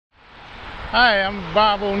Hi, I'm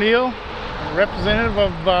Bob O'Neill, representative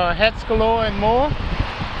of Hats Galore and more,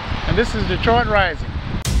 and this is Detroit Rising.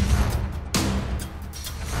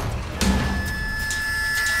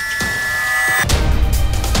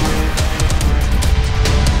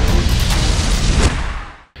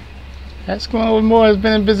 Hats Galore and more has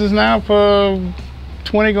been in business now for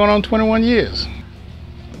 20 going on 21 years.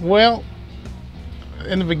 Well,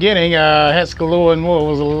 in the beginning, Hats Galore and more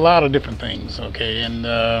was a lot of different things, okay, and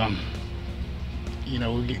you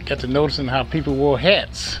know, we got to noticing how people wore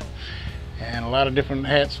hats, and a lot of different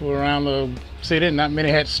hats were around the city, not many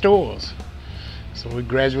hat stores. So we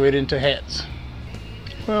graduated into hats.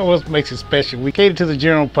 Well, what makes it special? We cater to the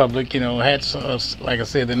general public. You know, hats, like I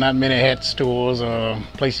said, there are not many hat stores or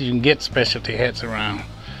places you can get specialty hats around.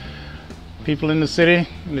 People in the city,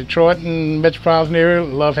 in Detroit and metropolitan area,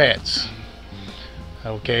 love hats.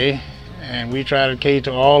 Okay. And we try to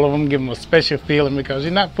cater to all of them, give them a special feeling, because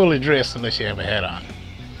you're not fully dressed unless you have a hat on.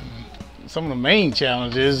 Some of the main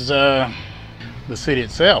challenges, the city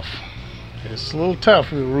itself. It's a little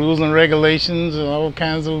tough with rules and regulations and all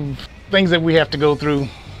kinds of things that we have to go through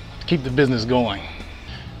to keep the business going.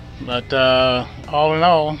 But all in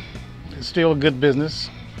all, it's still a good business.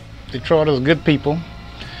 Detroiters are good people,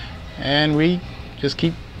 and we just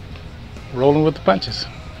keep rolling with the punches.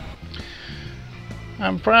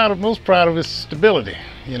 I'm most proud of its stability.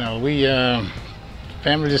 You know,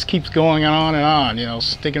 family just keeps going on and on, you know,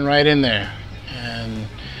 sticking right in there. And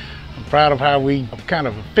I'm proud of how we are kind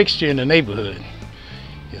of a fixture in the neighborhood.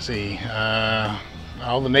 You see,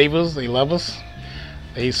 all the neighbors, they love us.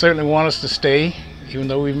 They certainly want us to stay. Even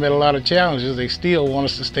though we've met a lot of challenges, they still want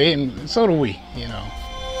us to stay, and so do we, you know.